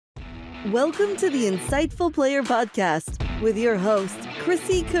Welcome to the Insightful Player Podcast with your host,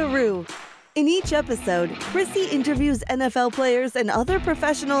 Chrissy Carew. In each episode, Chrissy interviews NFL players and other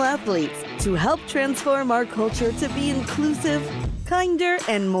professional athletes to help transform our culture to be inclusive, kinder,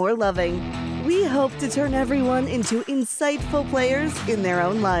 and more loving. We hope to turn everyone into insightful players in their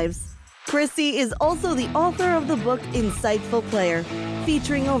own lives. Chrissy is also the author of the book Insightful Player,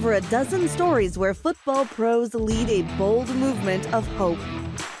 featuring over a dozen stories where football pros lead a bold movement of hope.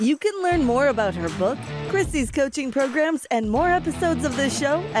 You can learn more about her book, Chrissy's coaching programs, and more episodes of the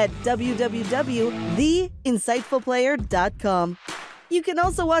show at www.theinsightfulplayer.com. You can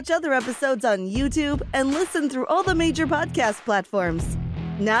also watch other episodes on YouTube and listen through all the major podcast platforms.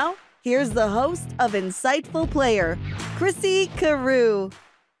 Now, here's the host of Insightful Player, Chrissy Carew.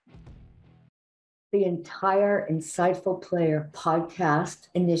 The entire Insightful Player podcast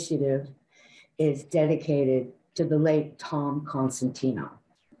initiative is dedicated to the late Tom Constantino.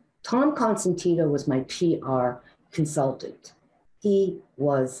 Tom Constantino was my PR consultant. He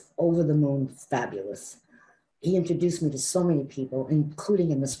was over the moon fabulous. He introduced me to so many people,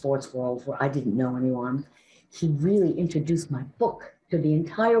 including in the sports world where I didn't know anyone. He really introduced my book to the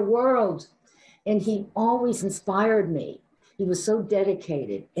entire world. And he always inspired me. He was so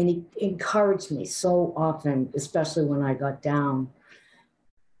dedicated and he encouraged me so often, especially when I got down.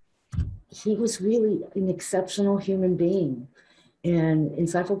 He was really an exceptional human being. And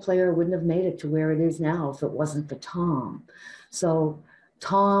Insightful Player wouldn't have made it to where it is now if it wasn't for Tom. So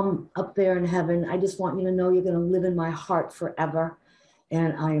Tom, up there in heaven, I just want you to know you're going to live in my heart forever.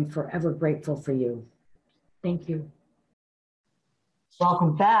 And I am forever grateful for you. Thank you.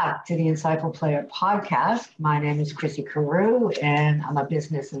 Welcome back to the Insightful Player podcast. My name is Chrissy Carew, and I'm a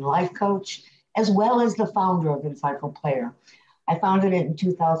business and life coach, as well as the founder of Insightful Player. I founded it in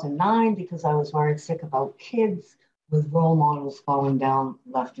 2009 because I was worried sick about kids with role models falling down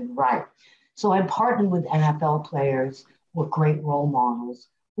left and right. So I partnered with NFL players with great role models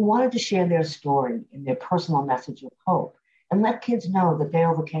who wanted to share their story and their personal message of hope and let kids know that they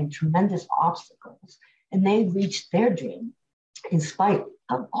overcame tremendous obstacles and they reached their dream in spite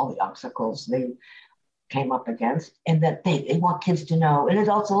of all the obstacles they came up against, and that they want kids to know, and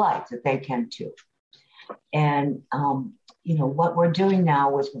adults alike, that they can too. And, what we're doing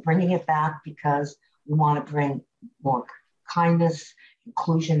now is we're bringing it back because we want to bring more kindness,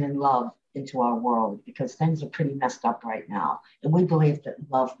 inclusion, and love into our world because things are pretty messed up right now. And we believe that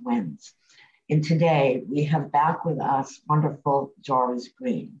love wins. And today we have back with us wonderful Jarvis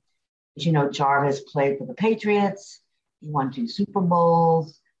Green. As you know, Jarvis played for the Patriots. He won 2 Super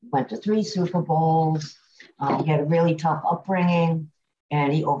Bowls, went to 3 Super Bowls. He had a really tough upbringing,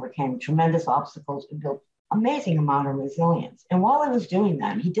 and he overcame tremendous obstacles and built amazing amount of resilience. And while he was doing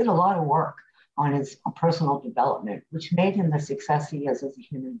that, he did a lot of work on his personal development, which made him the success he is as a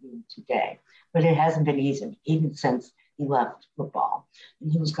human being today. But it hasn't been easy, even since he left football.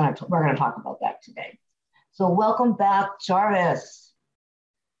 And we're going to talk about that today. So welcome back, Jarvis.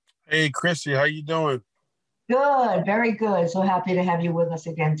 Hey, Chrissy, how you doing? Good, very good. So happy to have you with us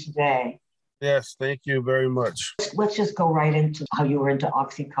again today. Yes, thank you very much. Let's just go right into how you were into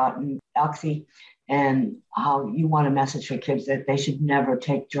Oxy, and how you want a message for kids that they should never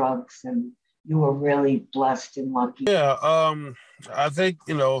take drugs, and you were really blessed and lucky. Yeah, I think,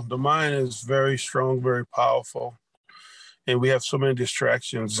 the mind is very strong, very powerful, and we have so many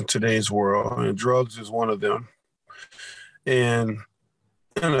distractions in today's world, and drugs is one of them. And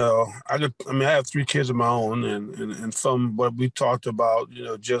I have 3 kids of my own, and from what we talked about,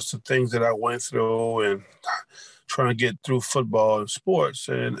 just the things that I went through and trying to get through football and sports.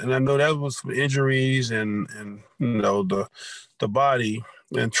 And I know that was from injuries and the body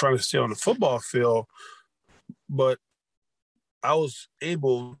and trying to stay on the football field. But I was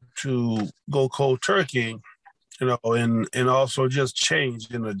able to go cold turkey, and also just change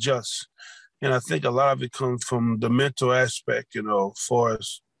and adjust. And I think a lot of it comes from the mental aspect, for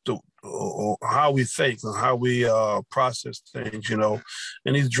us, how we think and how we process things, And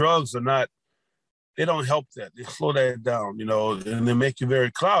these drugs they don't help that. They slow that down, and they make you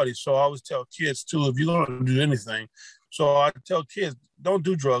very cloudy. So I always tell kids, too, if you're going to do anything. So I tell kids, don't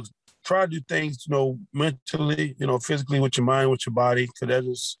do drugs. Try to do things, mentally, physically with your mind, with your body, because that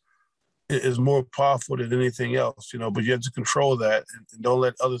is more powerful than anything else, but you have to control that and don't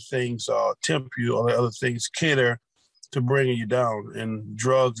let other things tempt you or let other things cater to bringing you down. And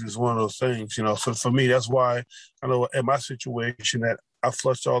drugs is one of those things, So for me, that's why I know in my situation that I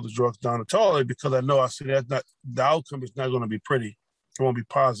flushed all the drugs down the toilet, because I know that's not, the outcome is not going to be pretty. It won't be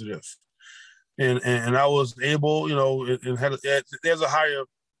positive. And I was able, and there's a higher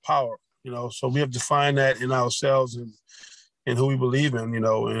power, so we have to find that in ourselves and and who we believe in,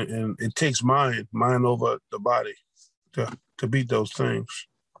 and it takes mind over the body to beat those things.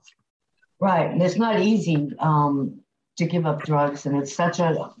 Right. And it's not easy to give up drugs. And it's such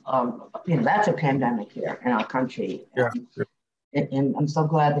that's a pandemic here in our country. Yeah. And I'm so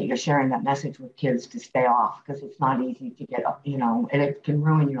glad that you're sharing that message with kids to stay off, because it's not easy to get up, and it can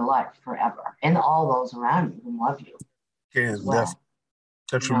ruin your life forever. And all those around you who love you. Yeah, well,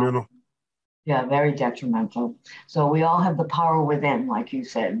 detrimental. Yeah, very detrimental. So we all have the power within, like you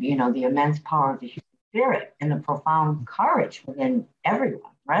said, the immense power of the human spirit and the profound courage within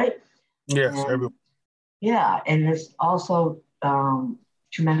everyone, right? Yes, everyone. Yeah, and there's also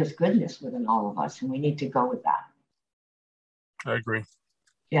tremendous goodness within all of us, and we need to go with that. I agree.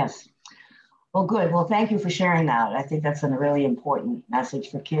 Yes. Well, good. Well, thank you for sharing that. I think that's a really important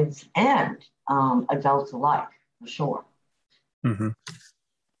message for kids and adults alike, for sure. Mm-hmm.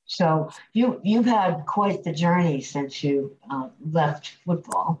 So you've had quite the journey since you left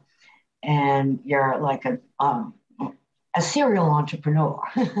football, and you're like a serial entrepreneur.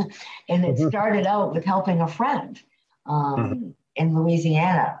 And it started out with helping a friend in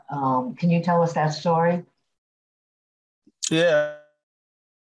Louisiana. Can you tell us that story? Yeah.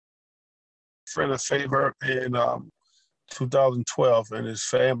 Friend a favor in 2012, and his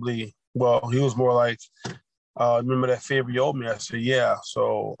family, well, he was more like, remember that favor you owed me? I said, yeah.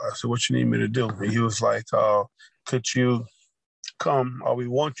 So I said, what you need me to do? And he was like, could you come, or we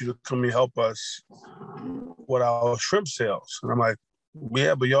want you to come and help us with our shrimp sales? And I'm like,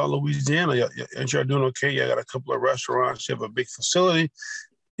 yeah, but y'all Louisiana, ain't y'all doing okay? You got a couple of restaurants, you have a big facility.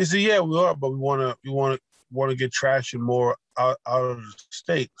 He said, yeah, we are, but we want to get traction more out of the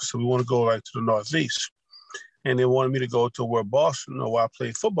state. So we want to go like to the Northeast. And they wanted me to go to where Boston, or where I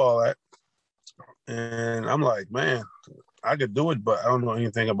played football at. And I'm like, man, I could do it, but I don't know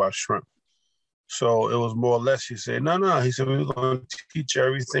anything about shrimp. So it was more or less, he said, no. He said, we're going to teach you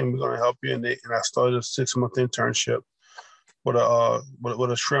everything. We're going to help you. And I started a 6-month internship with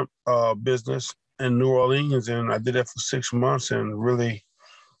a shrimp business in New Orleans. And I did that for 6 months, and really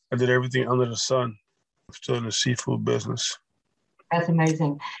I did everything under the sun. I'm still in the seafood business. That's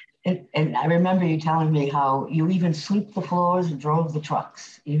amazing. And I remember you telling me how you even swept the floors and drove the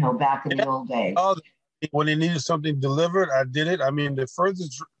trucks, back in the old days. When they needed something delivered, I did it. I mean, the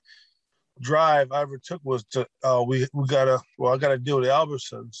furthest drive I ever took was to, I got a deal with the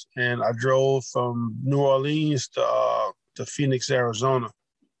Albertsons, and I drove from New Orleans to Phoenix, Arizona.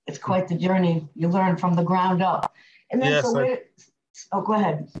 It's quite the journey. You learn from the ground up. And then, yes, go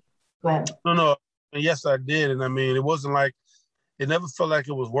ahead. No. Yes, I did. And I mean, it wasn't like, it never felt like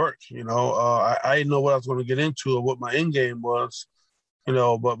it was work, I didn't know what I was going to get into or what my end game was,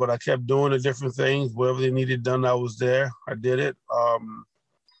 but I kept doing the different things. Whatever they needed done, I was there. I did it.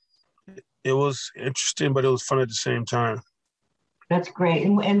 It was interesting, but it was fun at the same time. That's great.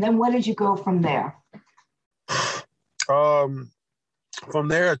 And then where did you go from there? From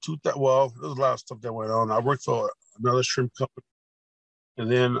there, there was a lot of stuff that went on. I worked for another shrimp company, and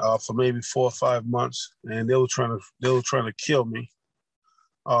then for maybe 4 or 5 months, and they were trying to kill me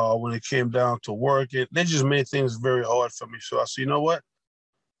when it came down to work. They just made things very hard for me. So I said, you know what?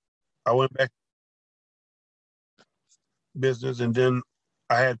 I went back to business, and then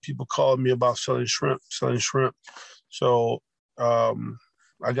I had people calling me about selling shrimp. So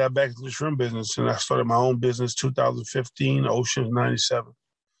I got back into the shrimp business, and I started my own business 2015, Oceans 97.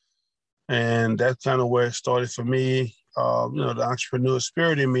 And that's kind of where it started for me. The entrepreneur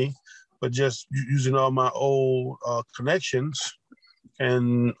spirit in me, but just using all my old connections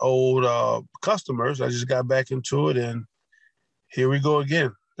and old customers, I just got back into it, and here we go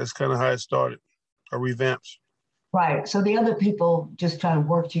again. That's kind of how it started, a revamp. Right. So the other people just kind of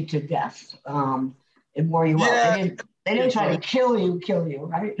worked you to death and wore you out. They didn't try to kill you,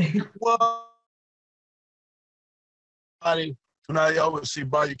 right? Well, I always see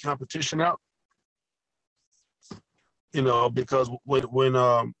buy your competition out. Because but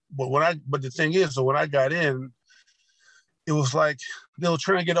the thing is, so when I got in, it was like they were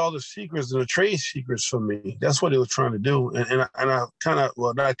trying to get all the secrets and the trade secrets from me. That's what they were trying to do. And I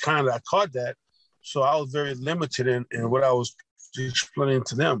I caught that. So I was very limited in what I was explaining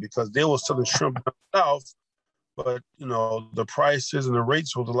to them, because they were selling shrimp down south, but the prices and the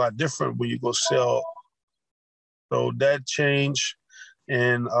rates was a lot different when you go sell. So that changed,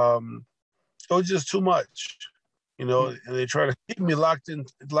 and it was just too much, and they try to keep me locked in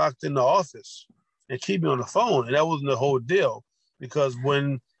the office and keep me on the phone, and that wasn't the whole deal. Because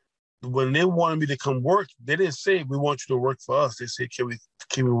when they wanted me to come work, they didn't say we want you to work for us. They said, can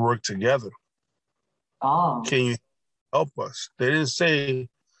we work together? Oh. Can you help us? They didn't say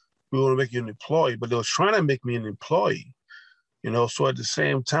we want to make you an employee, but they were trying to make me an employee. So at the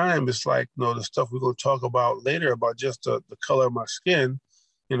same time, it's like, the stuff we're going to talk about later about just the color of my skin,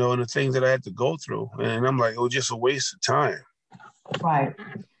 and the things that I had to go through. And I'm like, it was just a waste of time. Right.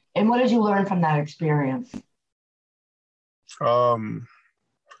 And what did you learn from that experience? Don't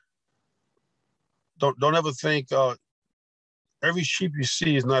ever think every sheep you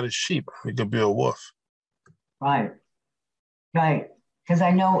see is not a sheep. It could be a wolf. Right. Right. Because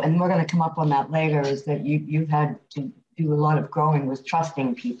I know, and we're going to come up on that later, is that you've had to do a lot of growing with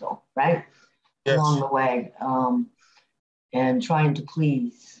trusting people, right? Yes. Along the way, and trying to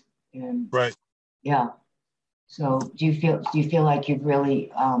please. And right. Yeah. So do you feel like you've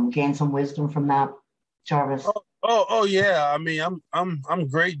really gained some wisdom from that, Jarvis? Oh yeah. I mean, I'm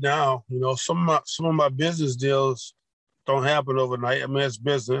great now. Some of my business deals don't happen overnight. I mean, it's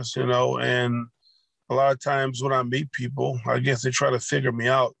business, and a lot of times when I meet people, I guess they try to figure me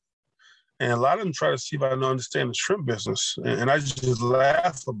out. And a lot of them try to see if I don't understand the shrimp business. And I just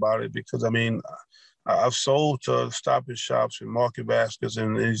laugh about it because, I mean, I've sold to Stop and Shops and Market Baskets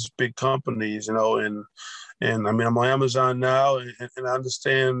and these big companies, and I mean, I'm on Amazon now, and I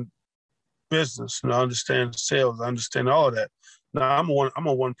understand business, and I understand sales, I understand all of that. Now I'm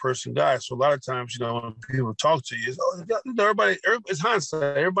a one person guy, so a lot of times, when people talk to you, it's, everybody, it's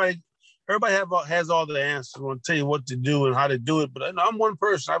hindsight. Everybody has all the answers. I want to tell you what to do and how to do it, but I'm one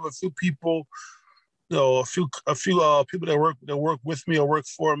person. I have a few people, a few people that work with me or work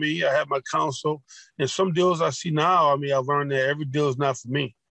for me. I have my counsel, and some deals I see now. I mean, I've learned that every deal is not for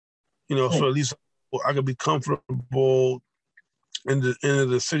me. So at least I can be comfortable in the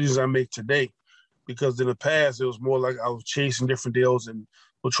decisions I make today, because in the past it was more like I was chasing different deals and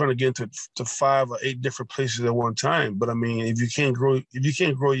we're trying to get into 5 or 8 different places at one time. But I mean, if you can't grow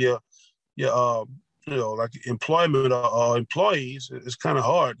your like employment or employees, it's kind of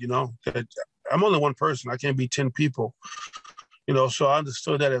hard. I'm only one person. I can't be 10 people. So I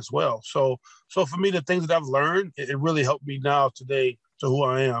understood that as well. So for me, the things that I've learned, it really helped me now today to who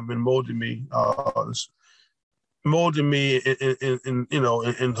I am and molded me in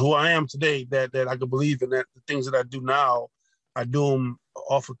who I am today, that I could believe in, that the things that I do now, I do them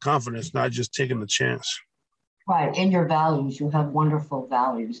off of confidence, not just taking the chance. Right. In your values, you have wonderful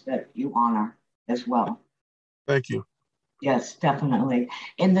values that you honor as well. Thank you. Yes, definitely.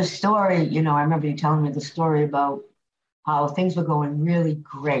 In the story, I remember you telling me the story about how things were going really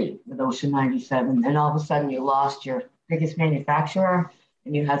great with Ocean 97. And all of a sudden you lost your biggest manufacturer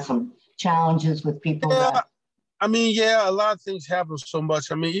and you had some challenges with people that... I mean, yeah, a lot of things happen so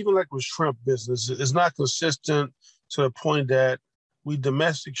much. I mean, even like with shrimp business, it's not consistent to the point that we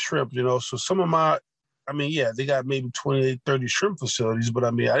domestic shrimp, So some of they got maybe 28, 30 shrimp facilities, but I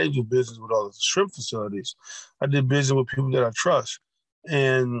mean, I didn't do business with all the shrimp facilities. I did business with people that I trust.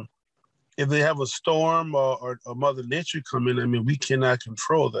 And if they have a storm or Mother Nature come in, I mean, we cannot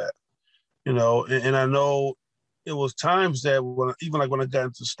control that, And I know it was times that when I got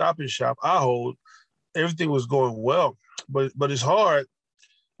into Stop and Shop, everything was going well, but it's hard.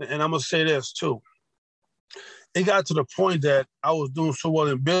 And I'm gonna say this too. It got to the point that I was doing so well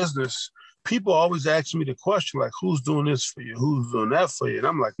in business. People always ask me the question, like, who's doing this for you? Who's doing that for you? And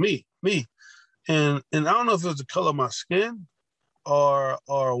I'm like, me. And I don't know if it was the color of my skin or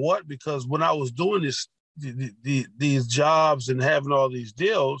what, because when I was doing these jobs and having all these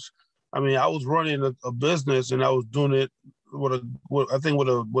deals, I mean, I was running a business and I was doing it with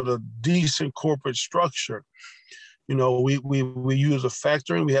a decent corporate structure. We use a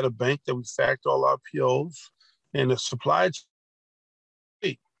factoring. We had a bank that we factor all our POs, and the supply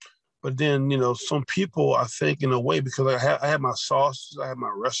chain. But then, some people, I think, in a way, because I had my sauces, I had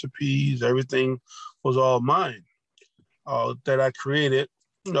my recipes, everything was all mine that I created.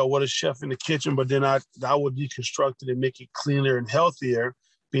 What a chef in the kitchen, but then I would deconstruct it and make it cleaner and healthier,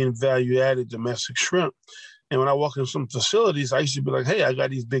 being value-added domestic shrimp. And when I walk in some facilities, I used to be like, hey, I got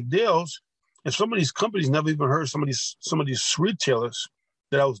these big deals. And some of these companies never even heard some of these retailers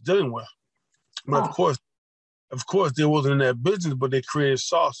that I was dealing with. But of course, they wasn't in that business, but they created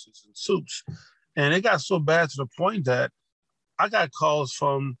sauces and soups. And it got so bad to the point that I got calls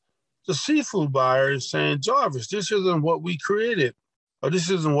from the seafood buyers saying, Jarvis, this isn't what we created, or this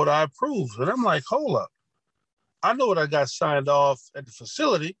isn't what I approved. And I'm like, hold up. I know what I got signed off at the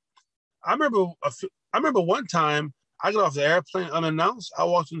facility. I remember one time I got off the airplane unannounced. I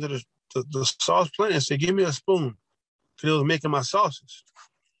walked into the sauce plant and said, give me a spoon, because they was making my sauces.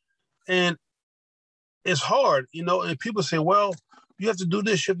 And it's hard, and people say, well, you have to do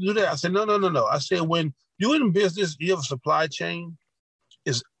this, you have to do that. I said, no. I said, when you're in business, you have a supply chain,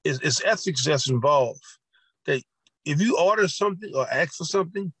 it's ethics that's involved. That if you order something or ask for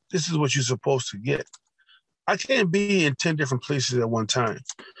something, this is what you're supposed to get. I can't be in 10 different places at one time.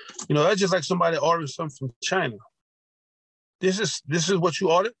 That's just like somebody ordering something from China. This is what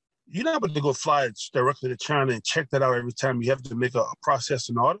you ordered. You're not able to go fly directly to China and check that out every time you have to make a process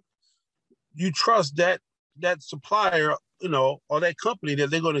and order. You trust that supplier, or that company,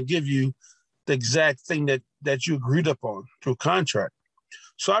 that they're going to give you the exact thing that you agreed upon through contract.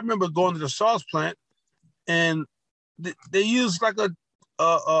 So I remember going to the sauce plant, and they used like I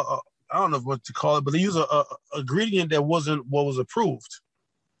don't know what to call it, but they use a ingredient that wasn't what was approved.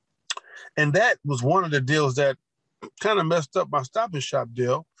 And that was one of the deals that kind of messed up my Stop and Shop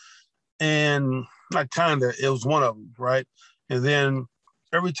deal. And not kind of, it was one of them, right? And then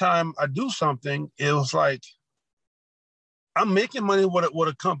every time I do something, it was like, I'm making money with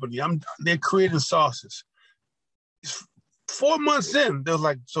a company. They're creating sauces. 4 months in, they was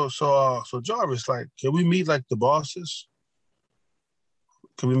like, so Jarvis, like, can we meet like the bosses?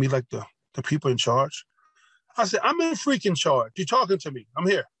 Can we meet like the people in charge? I said, I'm in freaking charge. You're talking to me. I'm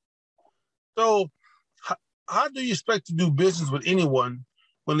here. So how do you expect to do business with anyone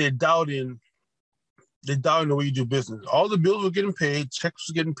when they're doubting the way you do business? All the bills were getting paid, checks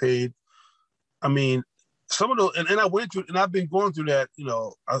were getting paid. I mean, some of those, and I went through, and I've been going through that,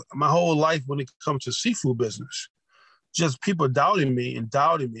 my whole life when it comes to seafood business. Just people doubting me. And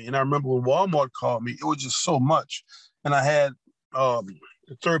I remember when Walmart called me, it was just so much. And I had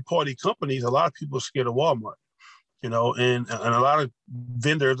third-party companies, a lot of people scared of Walmart, and a lot of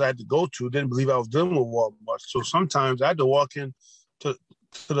vendors I had to go to didn't believe I was dealing with Walmart. So sometimes I had to walk in to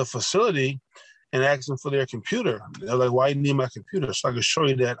the facility and ask them for their computer. They're like, why do you need my computer? So I can show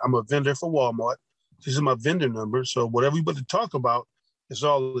you that I'm a vendor for Walmart. This is my vendor number. So whatever you want to talk about, it's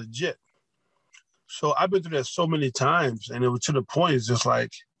all legit. So I've been through that so many times, and it was to the point, it's just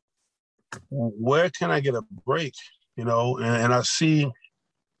like, where can I get a break? And I see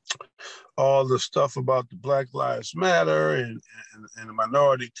all the stuff about the Black Lives Matter and the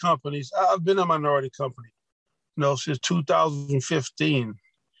minority companies. I've been a minority company, since 2015.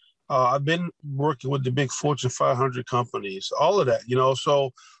 I've been working with the big Fortune 500 companies, all of that,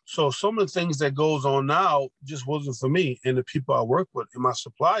 So some of the things that goes on now just wasn't for me and the people I work with in my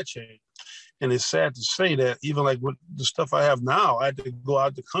supply chain. And it's sad to say that even like with the stuff I have now, I had to go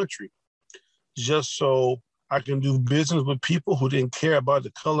out the country just so I can do business with people who didn't care about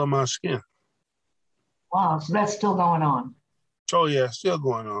the color of my skin. Wow, so that's still going on. Oh, yeah, still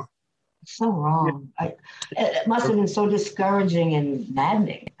going on. It's so wrong. Yeah. It must have been so discouraging and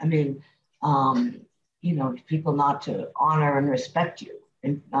maddening. I mean, people not to honor and respect you.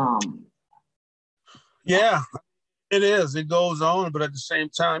 And yeah, it is. It goes on, but at the same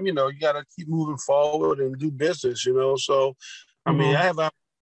time, you got to keep moving forward and do business. So, I mean, I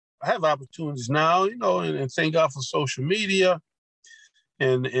have opportunities now, and thank God for social media,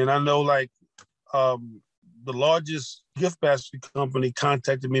 and I know like the largest gift basket company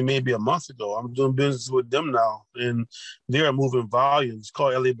contacted me maybe a month ago. I'm doing business with them now, and they're moving volumes. It's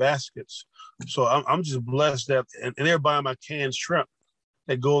called LA Baskets. So I'm just blessed that, and they're buying my canned shrimp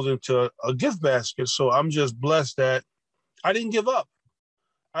that goes into a gift basket. So I'm just blessed that I didn't give up.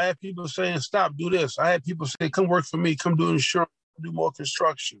 I had people saying, stop, do this. I had people say, come work for me, come do insurance, do more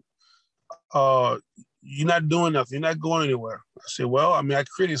construction. You're not doing nothing. You're not going anywhere. I said, well, I mean, I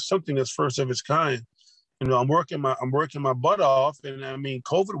created something that's first of its kind. I'm working my butt off, and I mean,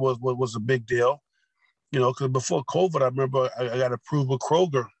 COVID was a big deal, because before COVID, I remember I got approved with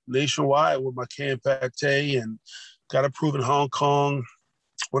Kroger nationwide with my canned pate, and got approved in Hong Kong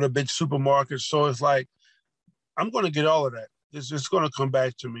with a big supermarket. So it's like, I'm going to get all of that. It's going to come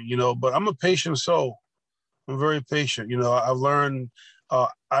back to me, But I'm a patient soul. I'm very patient. I've learned.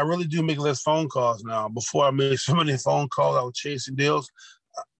 I really do make less phone calls now. Before I made so many phone calls, I was chasing deals.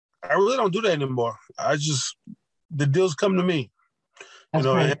 I really don't do that anymore. The deals come to me. That's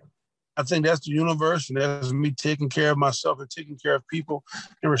and I think that's the universe, and that's me taking care of myself and taking care of people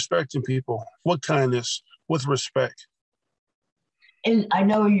and respecting people with kindness, with respect. And I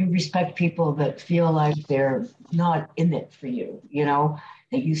know you respect people that feel like they're not in it for you,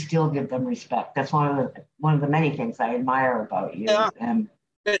 that you still give them respect. That's one of the many things I admire about you. Yeah.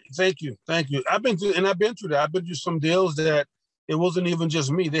 Thank you. I've been through that. I've been through some deals that it wasn't even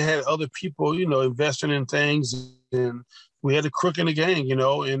just me. They had other people, investing in things, and we had a crook in the gang, and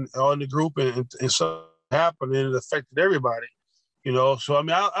all in the group, and something happened, and it affected everybody, So I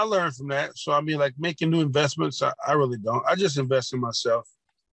mean, I learned from that. So I mean, like making new investments, I really don't. I just invest in myself.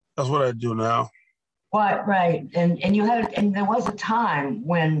 That's what I do now. Right. And there was a time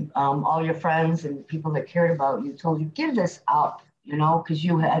when all your friends and people that cared about you told you, give this up, because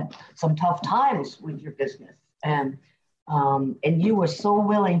you had some tough times with your business. And And you were so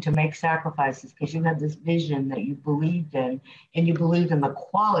willing to make sacrifices because you had this vision that you believed in, and you believed in the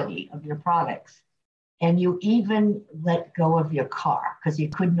quality of your products. And you even let go of your car because you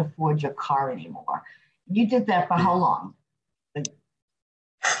couldn't afford your car anymore. You did that for how long? I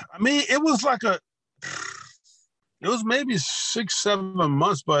mean, it was maybe 6-7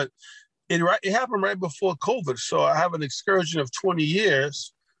 months, but it happened right before COVID. So I have an excursion of 20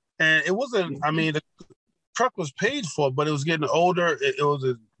 years, and it wasn't. I mean, the truck was paid for, but it was getting older. It was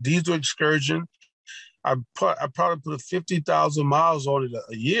a diesel excursion. I probably put 50,000 miles on it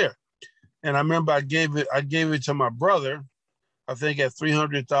a year, and I remember I gave it to my brother. I think at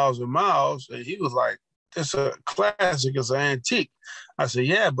 300,000 miles, and he was like, "It's a classic. It's an antique." I said,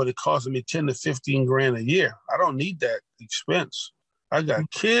 "Yeah, but it cost me 10 to 15 grand a year. I don't need that expense. I got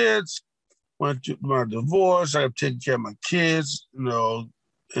kids. Went through my divorce. I taking care of my kids, you know,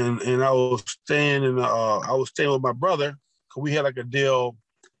 and I was staying with my brother because we had like a deal.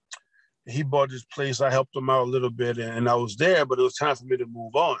 He bought this place. I helped him out a little bit, and I was there, but it was time for me to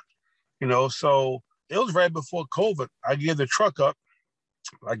move on, you know. So it was right before COVID. I gave the truck up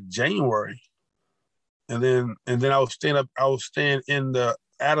like January, and then I was staying in the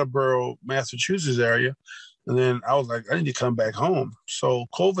Attleboro, Massachusetts area, and then I was like, I need to come back home. So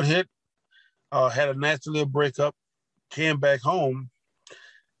COVID hit. Had a nice little breakup, came back home,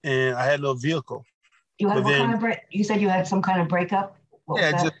 and I had no vehicle. You had You said you had some kind of breakup? What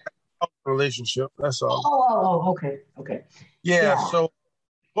was that? Just a relationship. That's all. Okay. Yeah. So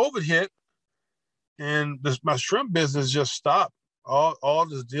COVID hit, and my shrimp business just stopped. All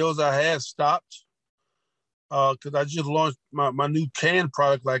the deals I had stopped because I just launched my new canned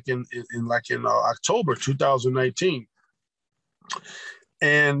product in October 2019.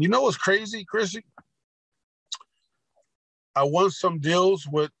 And you know what's crazy, Chrissy? I won some deals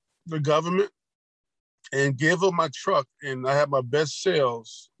with the government and gave them my truck, and I had my best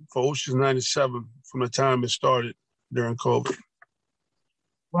sales for Oceans 97 from the time it started during COVID.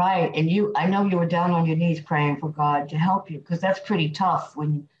 Right. And I know you were down on your knees praying for God to help you, because that's pretty tough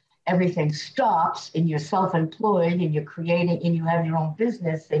when everything stops and you're self-employed and you're creating and you have your own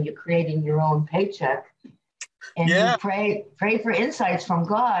business and you're creating your own paycheck. And you pray for insights from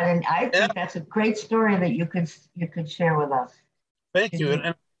God, and I think that's a great story that you could share with us. Thank you.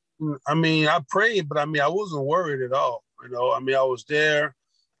 And I mean, I prayed, but I mean, I wasn't worried at all. You know, I mean, I was there.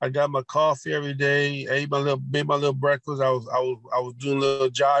 I got my coffee every day. I made my little breakfast. I was doing a little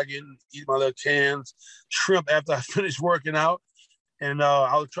jogging, eating my little cans, shrimp after I finished working out, and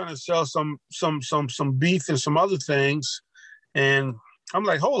I was trying to sell some beef and some other things. And I'm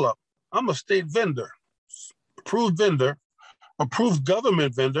like, hold up, I'm a state vendor. Approved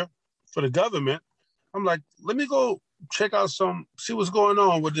government vendor for the government. I'm like, let me go check out see what's going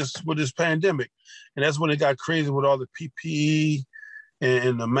on with this pandemic. And that's when it got crazy with all the PPE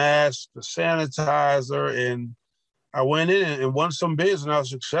and the mask, the sanitizer. And I went in and won some bids, and I was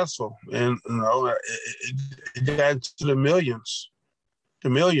successful. And, you know, it got into the millions,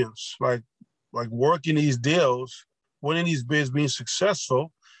 like working these deals, winning these bids, being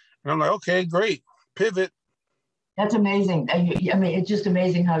successful. And I'm like, okay, great, pivot. That's amazing. I mean, it's just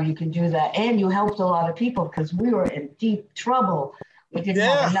amazing how you can do that. And you helped a lot of people because we were in deep trouble. We didn't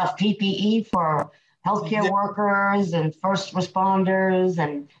have enough PPE for healthcare workers and first responders.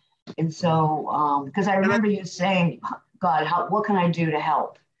 And so, because I remember you saying, God, what can I do to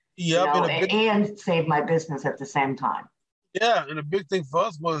help? Yep, you know, and save my business at the same time. Yeah, and the big thing for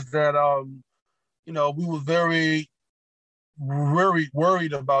us was that, you know, we were very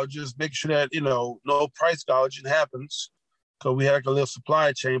worried about just making sure that, you know, no price gouging happens, because we had like a little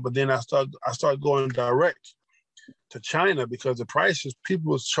supply chain. But then I started going direct to China because the prices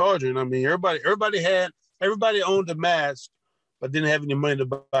people was charging. I mean, everybody owned a mask, but didn't have any money to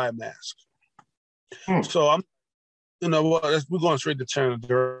buy a mask. So we're going straight to China,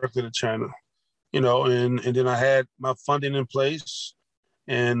 directly to China, you know, and then I had my funding in place,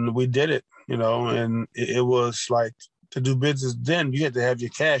 and we did it, you know, and it was like, to do business then, you had to have your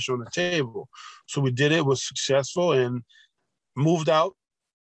cash on the table. So we did it, was successful, and moved out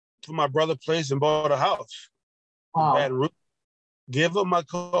to my brother's place and bought a house. Wow. Gave up my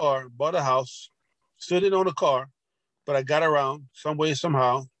car, bought a house, still didn't own a car, but I got around some way,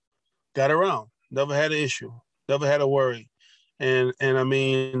 somehow, got around. Never had an issue, never had a worry. And I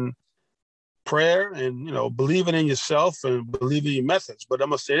mean, prayer and, you know, believing in yourself and believing in your methods. But I'm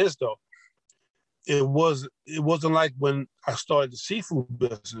going to say this, though. It wasn't like when I started the seafood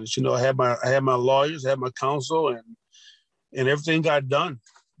business. You know, I had my lawyers, I had my counsel, and everything got done.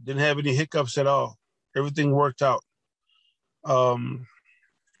 Didn't have any hiccups at all. Everything worked out.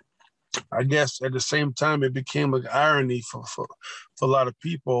 I guess at the same time, it became an irony for a lot of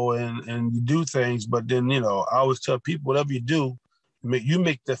people, and you do things, but then, I always tell people, whatever you do, you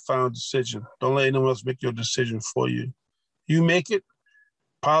make that final decision. Don't let anyone else make your decision for you. You make it,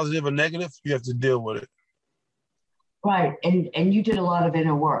 positive or negative, you have to deal with it. Right. And you did a lot of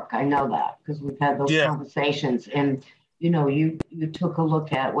inner work. I know that because we've had those conversations. And, you took a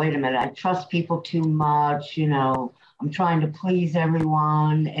look at, wait a minute, I trust people too much, I'm trying to please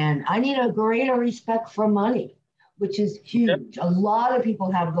everyone. And I need a greater respect for money, which is huge. A lot of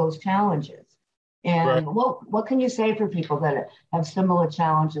people have those challenges. And what can you say for people that have similar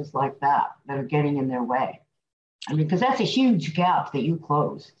challenges like that are getting in their way? I mean, because that's a huge gap that you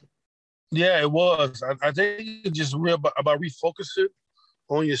closed. Yeah, it was. I think it's just real about refocusing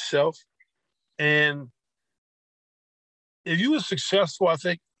on yourself. And if you were successful,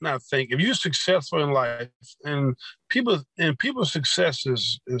 if you're successful in life, and people's success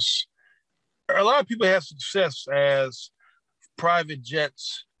is a lot of people have success as private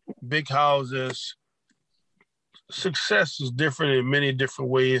jets, big houses. Success is different in many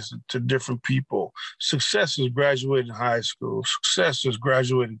different ways to different people. Success is graduating high school. Success is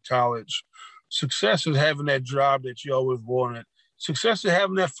graduating college. Success is having that job that you always wanted. Success is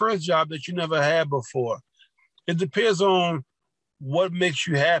having that first job that you never had before. It depends on what makes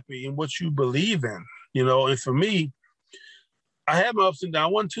you happy and what you believe in, And for me, I had my ups and downs.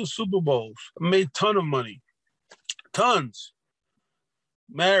 I won 2 Super Bowls. I made a ton of money. Tons.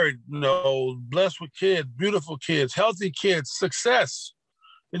 Married, blessed with kids, beautiful kids, healthy kids, success.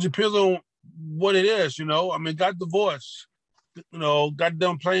 It depends on what it is, got divorced, got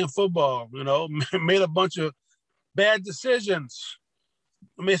done playing football, made a bunch of bad decisions,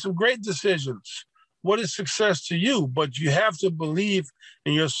 made some great decisions. What is success to you? But you have to believe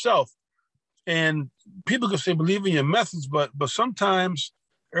in yourself. And people can say believe in your methods, but sometimes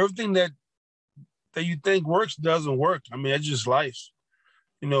everything that you think works doesn't work. I mean, it's just life.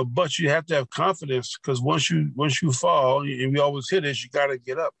 But you have to have confidence, because once you fall, and we always hear this, you got to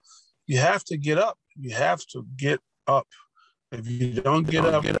get up. You have to get up. You have to get up. If you don't get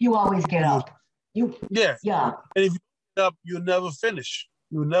up, you always get up. Yeah. And if you get up, you'll never finish.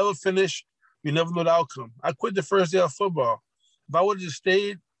 You'll never finish. You never know the outcome. I quit the first day of football. If I would have just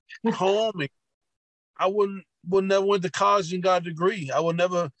stayed home, I would never went to college and got a degree. I would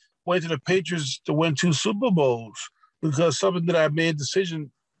never went to the Patriots to win 2 Super Bowls. Because something that I made a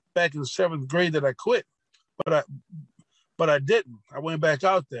decision back in 7th grade that I quit, but I didn't. I went back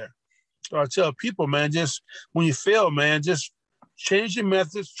out there. So I tell people, man, just when you fail, man, just change your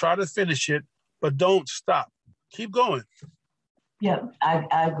methods, try to finish it, but don't stop. Keep going. Yeah,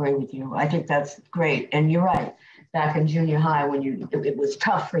 I agree with you. I think that's great. And you're right. Back in junior high, when it was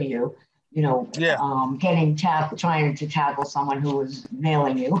tough for you, trying to tackle someone who was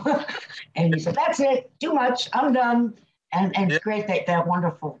nailing you. And you said, that's it, too much, I'm done. And it's great that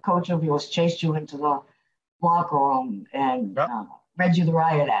wonderful coach of yours chased you into the locker room and read you the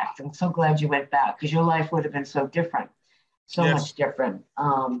riot act. I'm so glad you went back, because your life would have been so different, much different.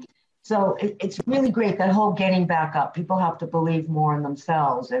 So it's really great, that whole getting back up. People have to believe more in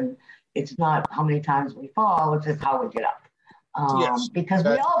themselves, and it's not how many times we fall, it's just how we get up. Because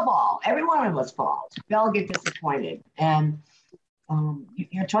we all fall. Every one of us falls. We all get disappointed. And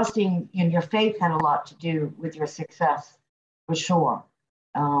you're trusting, and your faith had a lot to do with your success, for sure,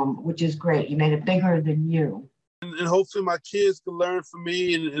 which is great. You made it bigger than you. And hopefully my kids can learn from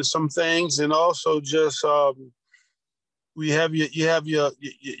me and some things. And also just you have your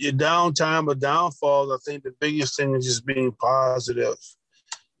downtime or downfalls. I think the biggest thing is just being positive,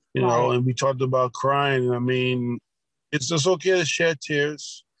 and we talked about crying. I mean, it's just okay to shed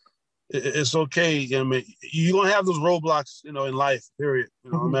tears. It's okay. I mean, you're going to have those roadblocks, in life, period,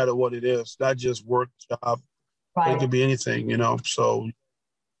 no matter what it is, not just work, job. It could be anything, so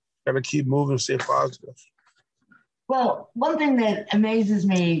got to keep moving, stay positive. Well, one thing that amazes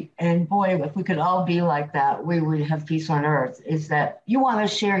me, and boy, if we could all be like that, we would have peace on earth, is that you want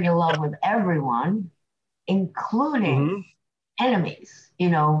to share your love with everyone, including enemies,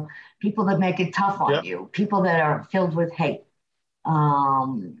 people that make it tough on you, people that are filled with hate.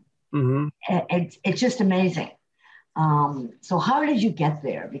 It's just amazing. So how did you get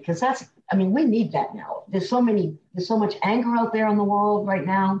there? Because we need that now. There's so much anger out there in the world right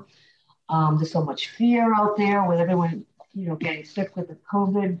now. There's so much fear out there with everyone, getting sick with the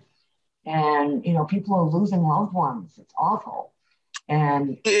COVID, and, people are losing loved ones. It's awful.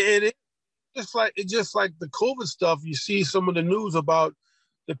 And it is just like the COVID stuff. You see some of the news about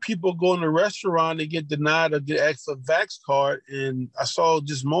the people going to a restaurant, they get denied or get asked for a vax card. And I saw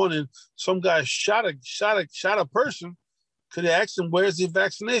this morning, some guy shot a person Could have asked him, where's the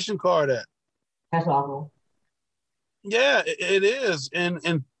vaccination card at? That's awful. Yeah, it is.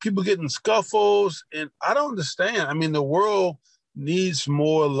 And people getting scuffles. And I don't understand. I mean, the world needs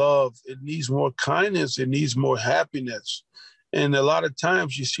more love. It needs more kindness. It needs more happiness. And a lot of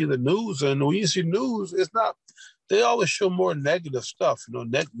times you see the news, and when you see news, it's not, they always show more negative stuff. You know,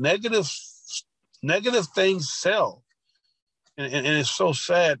 negative things sell. And it's so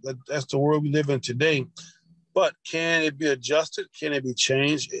sad that that's the world we live in today. But can it be adjusted? Can it be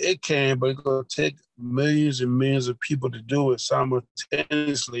changed? It can, but it's going to take millions and millions of people to do it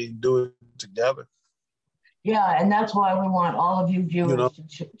simultaneously and do it together. Yeah, and that's why we want all of you viewers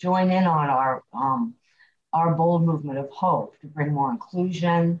to join in on our bold movement of hope to bring more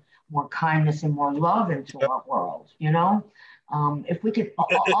inclusion, more kindness, and more love into our world. If we could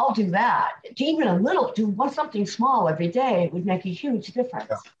all do that, even a little, do something small every day, it would make a huge difference.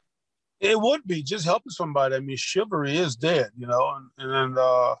 Yeah. It would be just helping somebody. I mean, chivalry is dead, and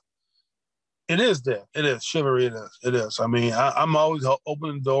it is dead. It is chivalry. It is. I mean, I'm always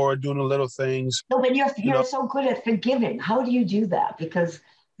opening the door, doing the little things. No, but you're so good at forgiving. How do you do that? Because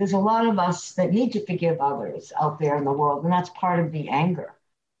there's a lot of us that need to forgive others out there in the world, and that's part of the anger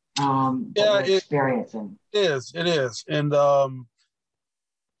that we're experiencing. It is, and I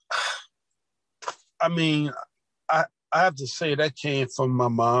mean, I have to say that came from my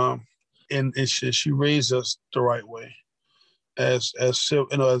mom. And she raised us the right way, as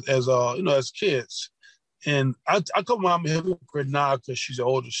kids. And I call mom a hypocrite now because she's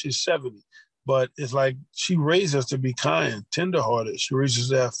older. She's 70, but it's like she raised us to be kind, tenderhearted. She raised us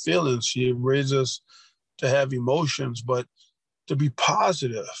to have feelings. She raised us to have emotions, but to be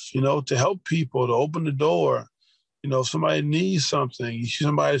positive. To help people, to open the door. If somebody needs something, you see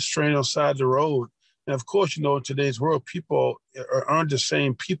somebody straying on the side of the road. And of course, in today's world, people aren't the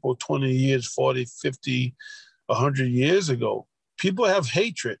same people 20 years, 40, 50, 100 years ago. People have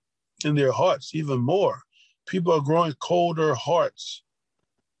hatred in their hearts, even more. People are growing colder hearts,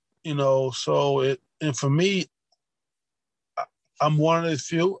 and for me, I'm one of the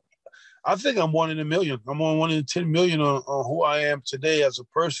few. I think I'm one in a million. I'm one in 10 million on who I am today as a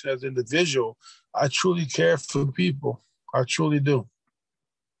person, as an individual. I truly care for people. I truly do.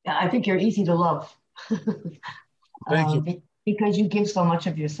 Yeah, I think you're easy to love. Thank you. Because you give so much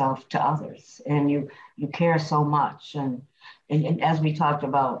of yourself to others, and you care so much, and as we talked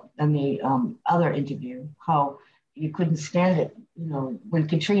about in the other interview, how you couldn't stand it, when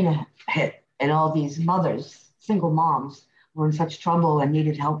Katrina hit, and all these mothers, single moms, were in such trouble and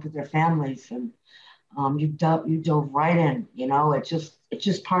needed help with their families, and you dove right in. It's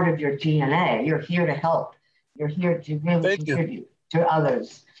just part of your DNA. You're here to help. You're here to really contribute to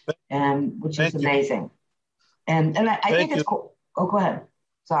others. And which is amazing. And I think it's cool. Oh, go ahead.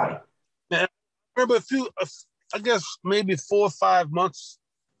 Sorry. Man, I remember I guess maybe 4 or 5 months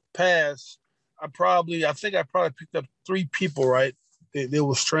passed. I think I probably picked up 3 people, right? They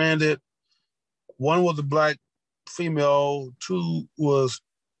were stranded. One was a black female, 2 was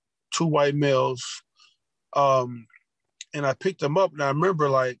 2 white males. And I picked them up, and I remember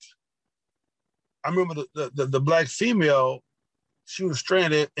the black female. She was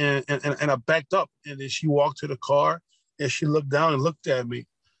stranded, and I backed up, and then she walked to the car, and she looked down and looked at me,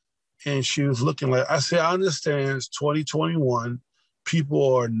 and she was looking like, I said, I understand it's 2021.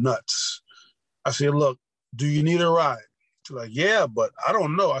 People are nuts. I said, look, do you need a ride? She's like, yeah, but I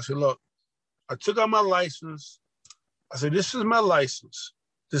don't know. I said, look, I took out my license. I said, this is my license.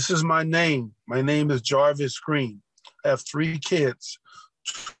 This is my name. My name is Jarvis Green. I have 3 kids,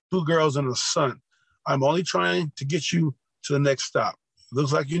 2 girls and a son. I'm only trying to get you to the next stop.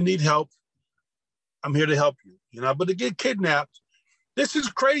 Looks like you need help. I'm here to help you. But to get kidnapped, this is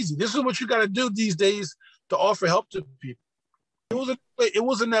crazy. This is what you got to do these days to offer help to people. It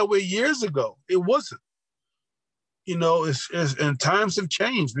wasn't that way years ago. It wasn't. And times have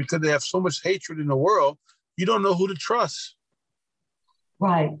changed because they have so much hatred in the world. You don't know who to trust.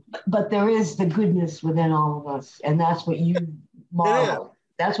 Right. But there is the goodness within all of us. And that's what you model.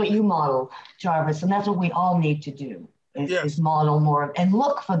 That's what you model, Jarvis. And that's what we all need to do. Is model more and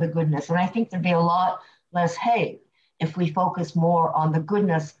look for the goodness. And I think there'd be a lot less hate if we focus more on the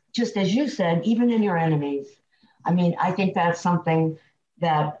goodness, just as you said, even in your enemies. I mean, I think that's something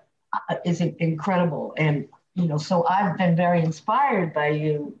that is incredible. And, so I've been very inspired by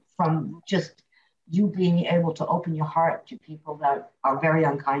you from just you being able to open your heart to people that are very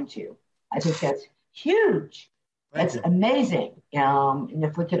unkind to you. I think that's huge. That's amazing. And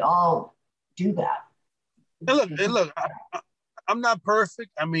if we could all do that. Hey, look, I'm not perfect.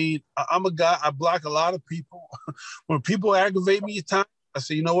 I mean, I'm a guy, I block a lot of people. When people aggravate me at times, I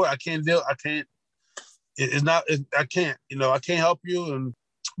say, you know what, I can't it's not. I can't. I can't help you.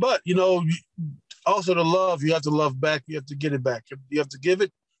 But also the love, you have to love back. You have to get it back. You have to give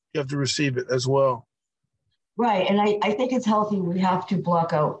it. You have to receive it as well. Right. And I think it's healthy. We have to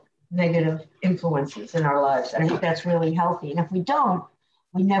block out negative influences in our lives. I think that's really healthy. And if we don't,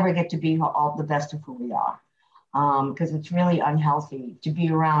 we never get to be all the best of who we are. Because it's really unhealthy to be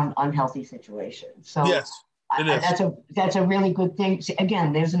around unhealthy situations. So yes, it is. That's a really good thing. See,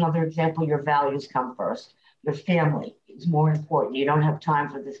 again, there's another example. Your values come first. Your family is more important. You don't have time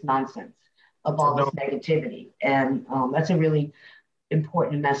for this nonsense of all this negativity. And that's a really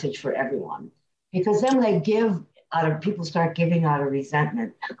important message for everyone. Because then people start giving out of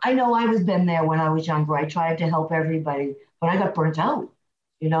resentment. I know I was been there when I was younger. I tried to help everybody, but I got burnt out.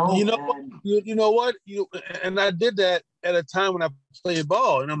 You know what? And I did that at a time when I played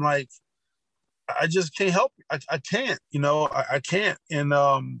ball, and I'm like, I just can't help you. I can't. I can't. And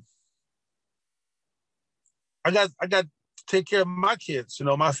I got to take care of my kids.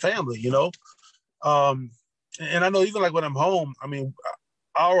 My family. And I know even like when I'm home, I mean,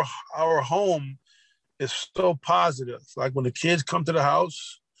 our home is so positive. Like when the kids come to the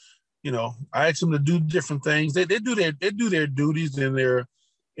house, I ask them to do different things. They do their duties if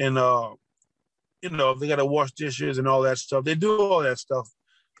they got to wash dishes and all that stuff. They do all that stuff.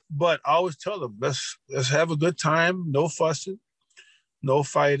 But I always tell them, let's have a good time. No fussing, no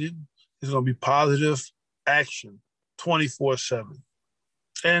fighting. It's going to be positive action 24/7.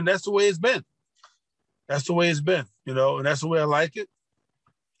 And that's the way it's been. That's the way it's been, and that's the way I like it.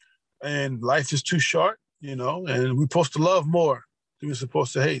 And life is too short, and we're supposed to love more than we're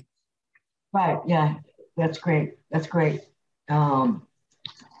supposed to hate. Right. Yeah. That's great. That's great. Those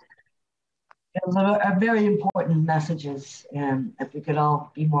are very important messages. And if we could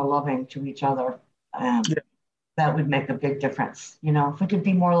all be more loving to each other, that would make a big difference. If we could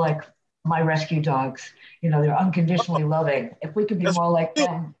be more like my rescue dogs, they're unconditionally loving. If we could be more like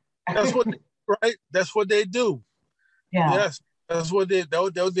them. That's what, right? That's what they do. Yeah. Yes. That's what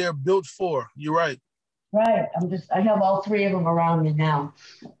they're built for. You're right. Right. I have all three of them around me now.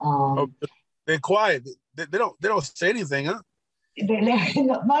 They're quiet. They don't say anything, huh? They're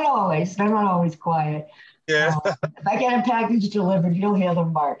not always. They're not always quiet. Yeah. If I get a package delivered, you don't hear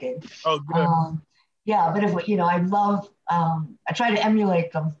them barking. Oh, good. Yeah, but I try to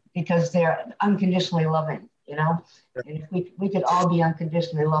emulate them because they're unconditionally loving, And if we could all be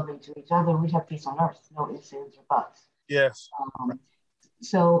unconditionally loving to each other, we'd have peace on earth, no ifs, ands, or buts. Yes.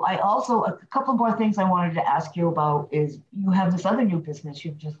 So a couple more things I wanted to ask you about is you have this other new business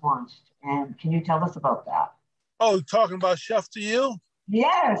you've just launched. And can you tell us about that? Oh, talking about Chef to You?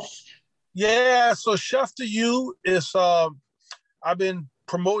 Yes. Yeah. So Chef to You is, I've been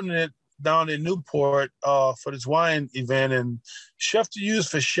promoting it down in Newport for this wine event. And Chef to You is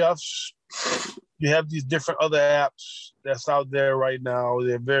for chefs. You have these different other apps that's out there right now.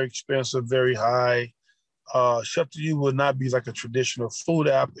 They're very expensive, very high. Chef to You will not be like a traditional food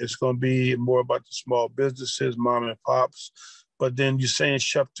app. It's going to be more about the small businesses, mom and pops. But then you're saying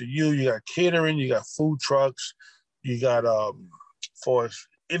Chef to You, you got catering, you got food trucks, you got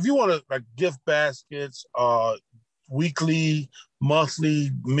if you want to like gift baskets, weekly,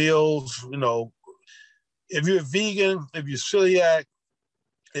 monthly meals, if you're a vegan, if you're celiac,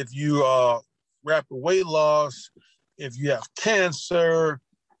 if you rapid weight loss, if you have cancer,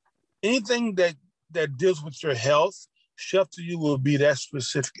 anything that deals with your health, Chef to You will be that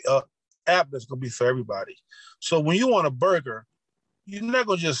specific app that's going to be for everybody. So when you want a burger, you're not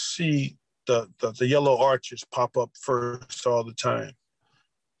going to just see the yellow arches pop up first all the time.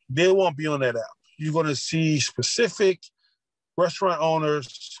 They won't be on that app. You're going to see specific restaurant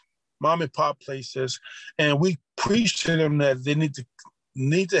owners, mom and pop places, and we preach to them that they need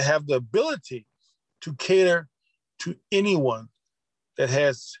to have the ability to cater to anyone that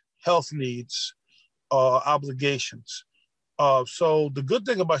has health needs, obligations. So the good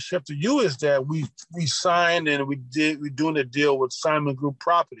thing about Chef to You is that we signed and we're doing a deal with Simon Group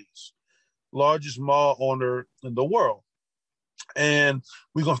Properties, largest mall owner in the world. And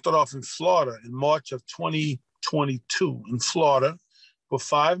we're going to start off in Florida in March of 2022 in Florida with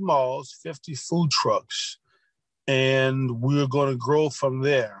 5 malls, 50 food trucks. And we're going to grow from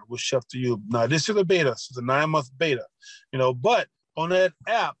there with Chef to You. Now, this is a beta. So it's a 9-month beta, but on that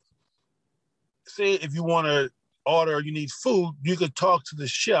app, say if you want to order, you need food, you could talk to the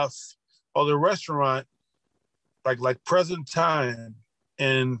chef or the restaurant like present time,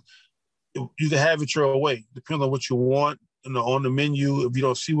 and you can have it your way, depending on what you want. On the menu, if you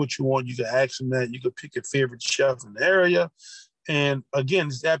don't see what you want, you can ask them that. You can pick your favorite chef in the area. And again,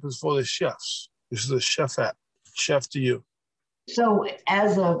 this app is for the chefs. This is a chef app, Chef to You. So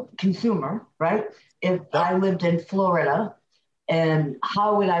as a consumer, right? If Yep. I lived in Florida, and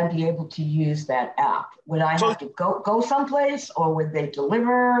how would I be able to use that app? Would I So, have to go someplace, or would they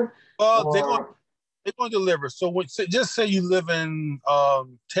deliver? well, Or they're going to deliver. So just say you live in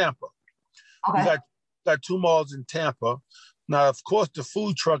Tampa. You okay, got two malls in Tampa. Now, of course, the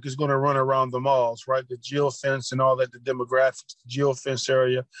food truck is going to run around the malls, right? The geofence and all that, the demographics, the geofence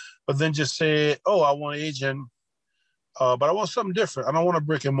area. But then just say, oh, I want Asian, but I want something different. I don't want a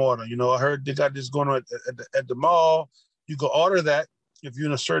brick and mortar. You know, I heard they got this going on at the mall. You can order that if you're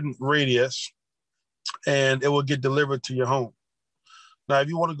in a certain radius, and it will get delivered to your home. Now, if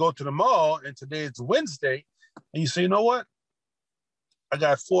you want to go to the mall, and today it's Wednesday, and you say, you know what? I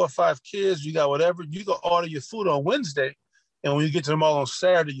got 4 or 5 kids, you got whatever, you can order your food on Wednesday. And when you get to the mall on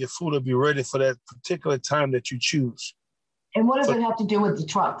Saturday, your food will be ready for that particular time that you choose. and what does it have to do with the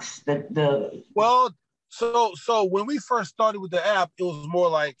trucks? Well, so when we first started with the app, it was more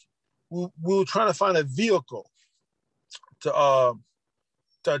like we were trying to find a vehicle to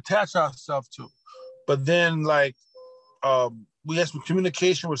attach ourselves to. But then we had some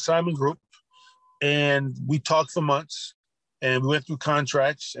communication with Simon Group, and we talked for months. And we went through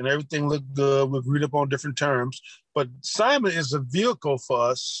contracts and everything looked good. We agreed upon different terms. But Simon is a vehicle for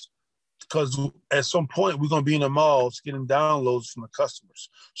us because at some point we're going to be in the malls getting downloads from the customers.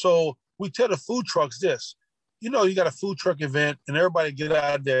 So we tell the food trucks this, you know, you got a food truck event and everybody get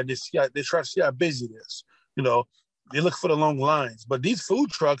out there and they try to see how busy it is. You know, they look for the long lines. But these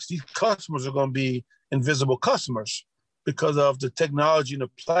food trucks, these customers are going to be invisible customers because of the technology and the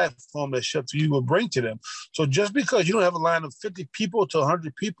platform that Chef You will bring to them. So just because you don't have a line of 50 people to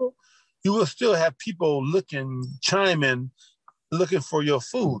 100 people, you will still have people chiming, looking for your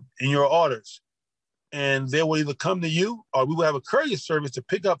food and your orders. And they will either come to you or we will have a courier service to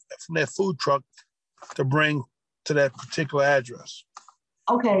pick up from that food truck to bring to that particular address.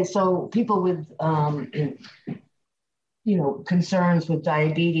 Okay, so people with concerns with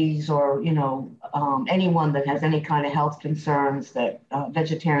diabetes or, anyone that has any kind of health concerns that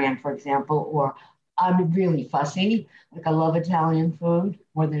vegetarian, for example, or I'm really fussy. Like I love Italian food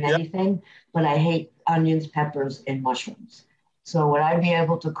more than Yep. anything, but I hate onions, peppers, and mushrooms. So would I be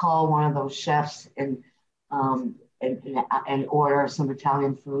able to call one of those chefs and order some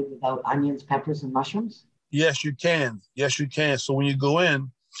Italian food without onions, peppers, and mushrooms? Yes, you can. Yes, you can. So when you go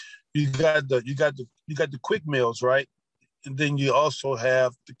in, you got the quick meals, right? And then you also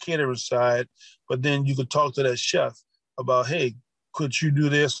have the catering side, but then you could talk to that chef about, hey, could you do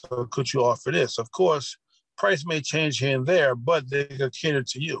this or could you offer this? Of course, price may change here and there, but they can cater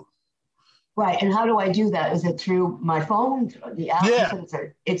to you. Right. And how do I do that? Is it through my phone? The app? Yeah.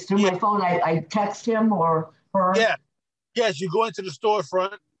 It's through Yeah. my phone. I text him or her. Yeah. Yes, you go into the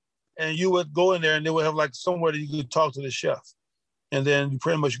storefront and you would go in there and they would have like somewhere that you could talk to the chef. And then you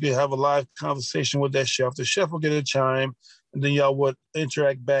pretty much could have a live conversation with that chef. The chef will get a chime, and then y'all would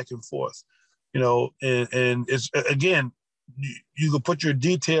interact back and forth. And it's again, you can put your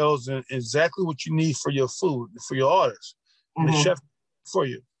details and exactly what you need for your food, for your orders, and the chef for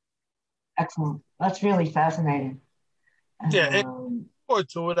you. Excellent. That's really fascinating. Yeah, and forward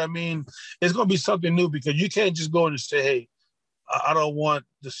to it. I mean, it's going to be something new because you can't just go in and say, "Hey, I don't want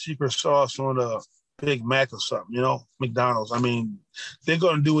the secret sauce on a Big Mac or something," McDonald's. I mean, they're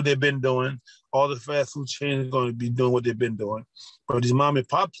going to do what they've been doing. All the fast food chains are going to be doing what they've been doing. But these mom and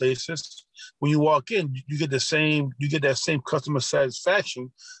pop places, when you walk in, you get that same customer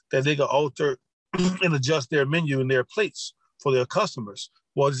satisfaction that they can alter and adjust their menu and their plates for their customers.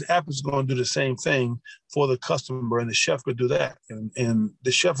 Well, this app is going to do the same thing for the customer, and the chef could do that. And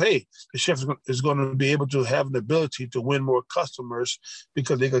the chef is going to be able to have an ability to win more customers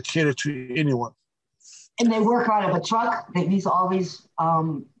because they could cater to anyone. And they work out of a truck.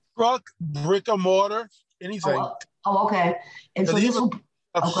 Truck, brick and mortar, anything. Oh, okay. And so this will.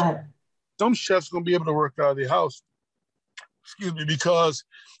 Oh, go ahead. Some chefs going to be able to work out of their house. Excuse me, because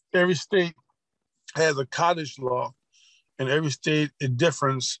every state has a cottage law, and every state it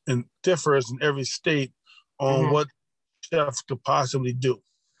differs in every state on what chefs could possibly do.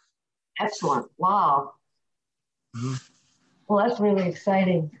 Excellent! Wow. Mm-hmm. Well, that's really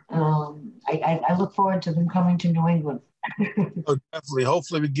exciting. I look forward to them coming to New England. Oh, definitely.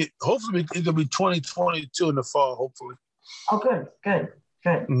 Hopefully it'll be 2022 in the fall. Hopefully. Oh, good.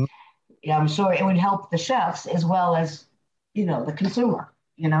 Mm-hmm. Yeah, I'm sure it would help the chefs as well as the consumer.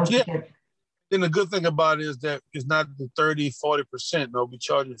 Yeah. Then the good thing about it is that it's not the 30-40%. They'll be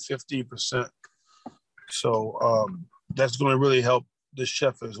charging 15%. So that's going to really help the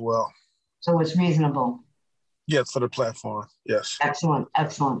chef as well. So it's reasonable. Yes, for the platform. Yes. Excellent,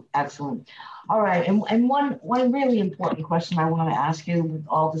 excellent, excellent. All right, and one really important question I want to ask you with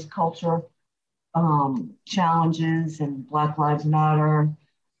all this culture challenges and Black Lives Matter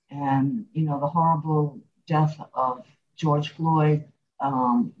and the horrible death of George Floyd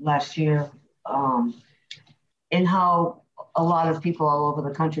last year, um, and how a lot of people all over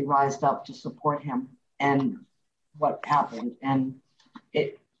the country rised up to support him and what happened. And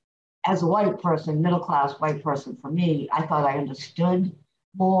it, as a white person, middle class white person, for me, I thought I understood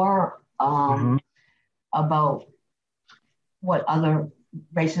more about what other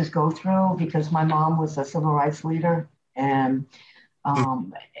races go through because my mom was a civil rights leader, um,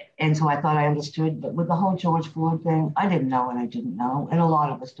 and so I thought I understood. But with the whole George Floyd thing, I didn't know what I didn't know, and a lot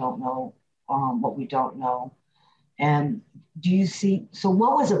of us don't know what we don't know. And do you see? So,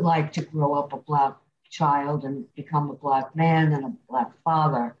 what was it like to grow up a Black child and become a Black man and a Black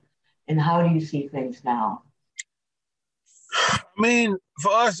father? And how do you see things now? I mean,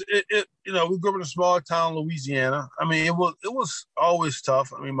 for us, we grew up in a small town, Louisiana. I mean, it was always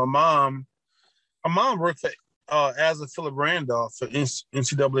tough. I mean, my mom worked as a Philip Randolph for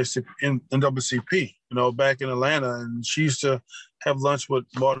NAACP, back in Atlanta, and she used to have lunch with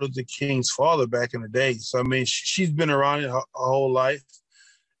Martin Luther King's father back in the day. So I mean, she's been around her whole life,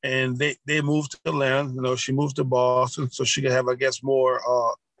 and they moved to Atlanta. She moved to Boston so she could have, I guess, more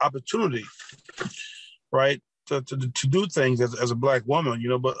opportunity, right, to do things as a Black woman.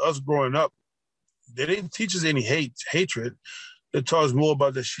 But us growing up, they didn't teach us any hatred. They taught us more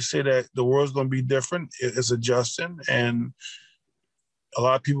about that. She said that the world's going to be different. It's adjusting, and a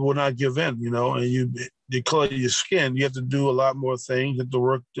lot of people will not give in, and the color of your skin, you have to do a lot more things. You have to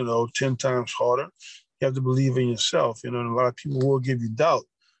work, 10 times harder. You have to believe in yourself, and a lot of people will give you doubt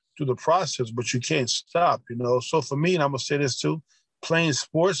through the process, but you can't stop, So for me, and I'm going to say this too, playing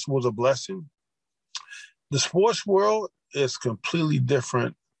sports was a blessing. The sports world is completely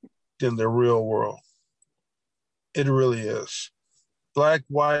different than the real world. It really is. Black,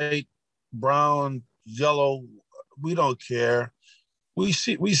 white, brown, yellow, we don't care. We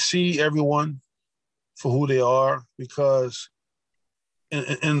see everyone for who they are because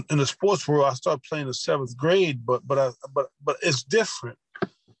in the sports world, I started playing in 7th grade, but it's different.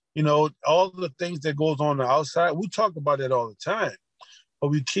 All the things that goes on the outside, we talk about it all the time, but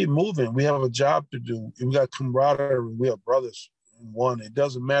we keep moving. We have a job to do. We got camaraderie. We are brothers in one. It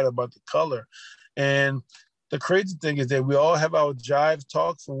doesn't matter about the color. And the crazy thing is that we all have our jive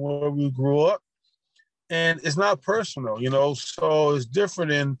talks from where we grew up, and it's not personal, So it's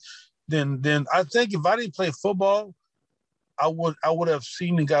different than I think if I didn't play football, I would have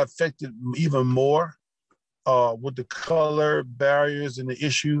seen and got affected even more with the color barriers and the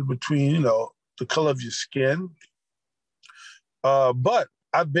issues between the color of your skin. But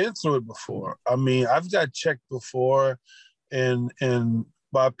I've been through it before. I mean, I've got checked before, and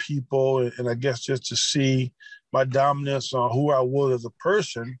by people, and I guess just to see my dominance on who I was as a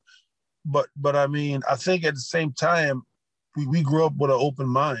person. But I mean, I think at the same time, we grew up with an open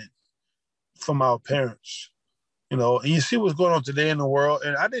mind from our parents, and you see what's going on today in the world.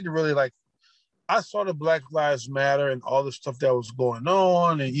 And I didn't really I saw the Black Lives Matter and all the stuff that was going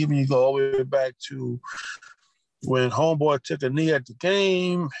on. And even you go all the way back to when Homeboy took a knee at the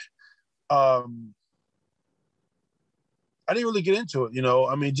game. I didn't really get into it,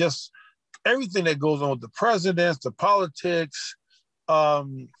 I mean, just everything that goes on with the presidents, the politics. Does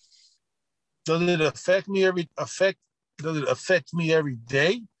it affect me every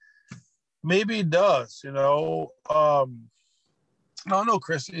day? Maybe it does, I don't know,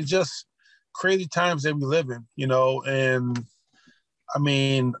 Chris. It's just crazy times that we live in, and I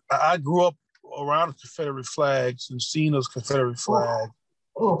mean, I grew up around the Confederate flags and seeing those Confederate flags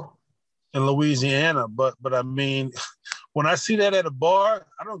in Louisiana. But I mean, when I see that at a bar,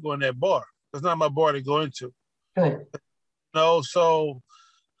 I don't go in that bar. It's not my bar to go into. Good. So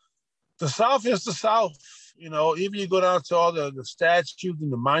the South is the South. Even you go down to all the statues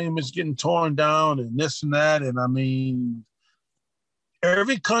and the monuments getting torn down and this and that. And I mean,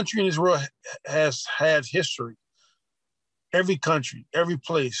 every country in this world has had history. Every country, every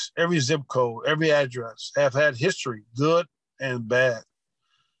place, every zip code, every address have had history, good and bad.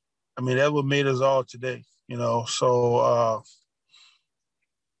 I mean, that's what made us all today, So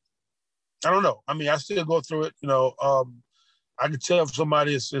I don't know. I mean, I still go through it, I can tell if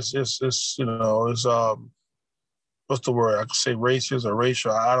somebody is what's the word? I could say racist or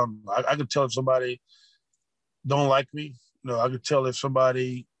racial. I don't know. I could tell if somebody don't like me. I could tell if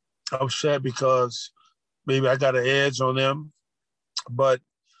somebody upset because maybe I got an edge on them. But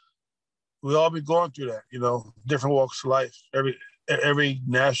we all be going through that, different walks of life, every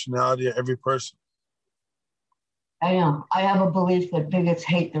nationality, every person. I know. I have a belief that bigots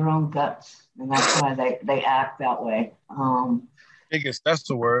hate their own guts, and that's why they act that way. Biggest, that's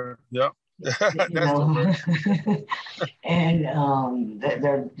the word. Yep. You That's the word. And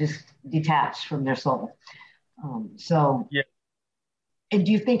they're just detached from their soul. So, Yeah. and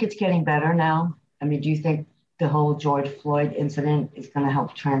do you think it's getting better now? I mean, do you think the whole George Floyd incident is going to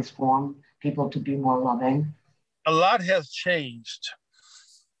help transform people to be more loving? A lot has changed.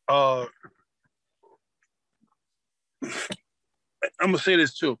 I'm gonna say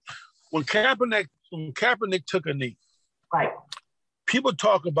this too. When Kaepernick took a knee, Right. people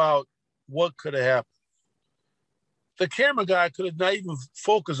talk about what could have happened. The camera guy could have not even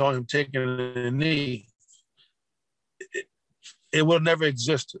focused on him taking a knee. It would have never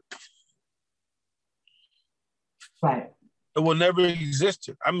existed. Right. It will never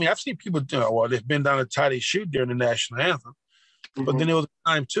existed. I mean, I've seen people, well, they've been down to tie their shoe during the national anthem, but then there was a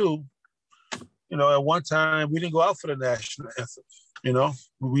time too, at one time we didn't go out for the national anthem.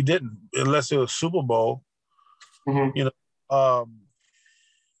 We didn't, unless it was Super Bowl. I mean,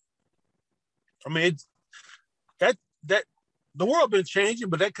 that the world been changing,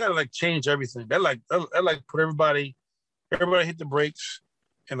 but that kind of like changed everything. That put everybody hit the brakes,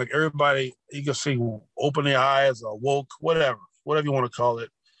 and like everybody, you can see, open their eyes or woke, whatever you want to call it.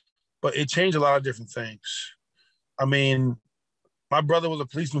 But it changed a lot of different things. I mean, my brother was a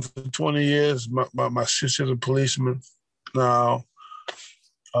policeman for 20 years. My sister's a policeman now.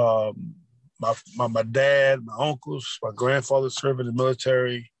 My dad, my uncles, my grandfather served in the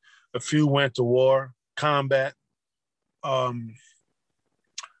military. A few went to war, combat. I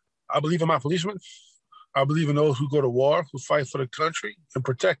believe in my policemen. I believe in those who go to war, who fight for the country and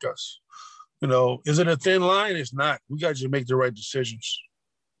protect us. Is it a thin line? It's not. We got to make the right decisions.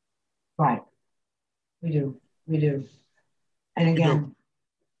 Right. We do. And again,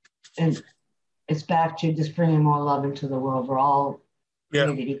 and it's back to just bringing more love into the world. We're all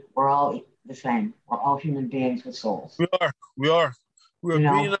community. We're all the same. We're all human beings with souls. We are. We are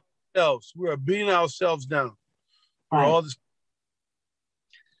beating ourselves. We are beating ourselves down. Right. We're all this.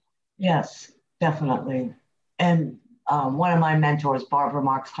 Yes, definitely. And one of my mentors, Barbara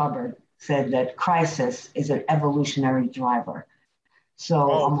Marx Hubbard, said that crisis is an evolutionary driver.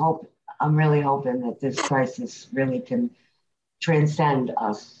 So I'm really hoping that this crisis really can transcend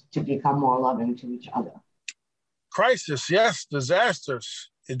us to become more loving to each other. Crisis, yes.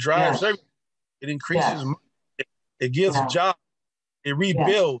 Disasters. It drives everything. It increases money. It gives jobs. It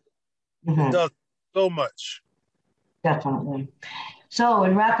rebuilds. It does so much. Definitely. So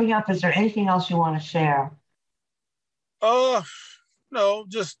in wrapping up, is there anything else you want to share? No,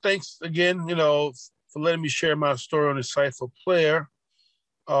 just thanks again, for letting me share my story on Insightful Player.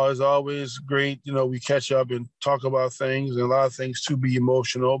 It's always great, we catch up and talk about things, and a lot of things to be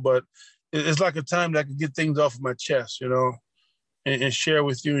emotional, but it's like a time that I can get things off of my chest, and share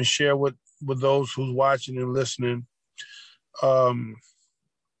with you and share with those who's watching and listening.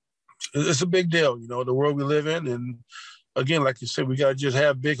 It's a big deal, the world we live in. And again, like you said, we got to just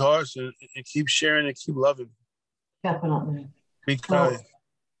have big hearts and keep sharing and keep loving. Definitely. Be kind.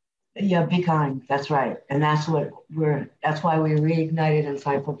 Be kind. That's right. And that's why we reignited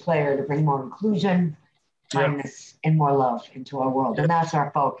Insightful Player, to bring more inclusion, kindness, and more love into our world. And that's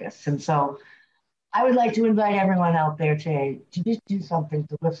our focus. And so I would like to invite everyone out there today to just do something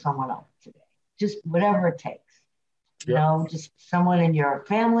to lift someone up today. Just whatever it takes. Just someone in your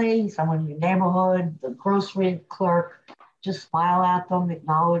family, someone in your neighborhood, the grocery clerk, just smile at them,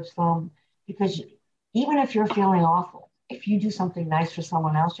 acknowledge them. Because even if you're feeling awful, if you do something nice for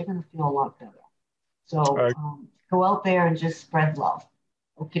someone else, you're going to feel a lot better. So go out there and just spread love.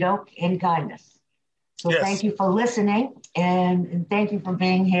 Okie doke, and kindness. So thank you for listening, and thank you for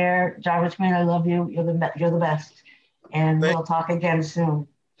being here. Jarvis, man, I love you. You're the best. And we'll talk again soon.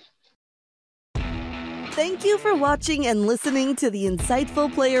 Thank you for watching and listening to the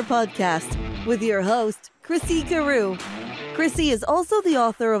Insightful Player Podcast with your host, Chrissy Carew. Chrissy is also the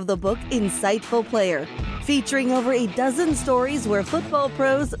author of the book Insightful Player, featuring over a dozen stories where football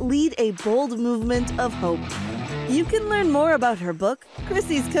pros lead a bold movement of hope. You can learn more about her book,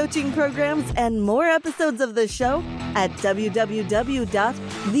 Chrissy's coaching programs, and more episodes of the show at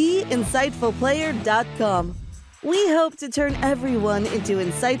www.theinsightfulplayer.com. We hope to turn everyone into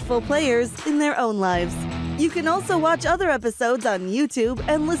insightful players in their own lives. You can also watch other episodes on YouTube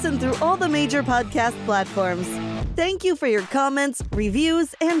and listen through all the major podcast platforms. Thank you for your comments,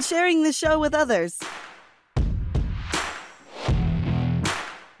 reviews, and sharing the show with others.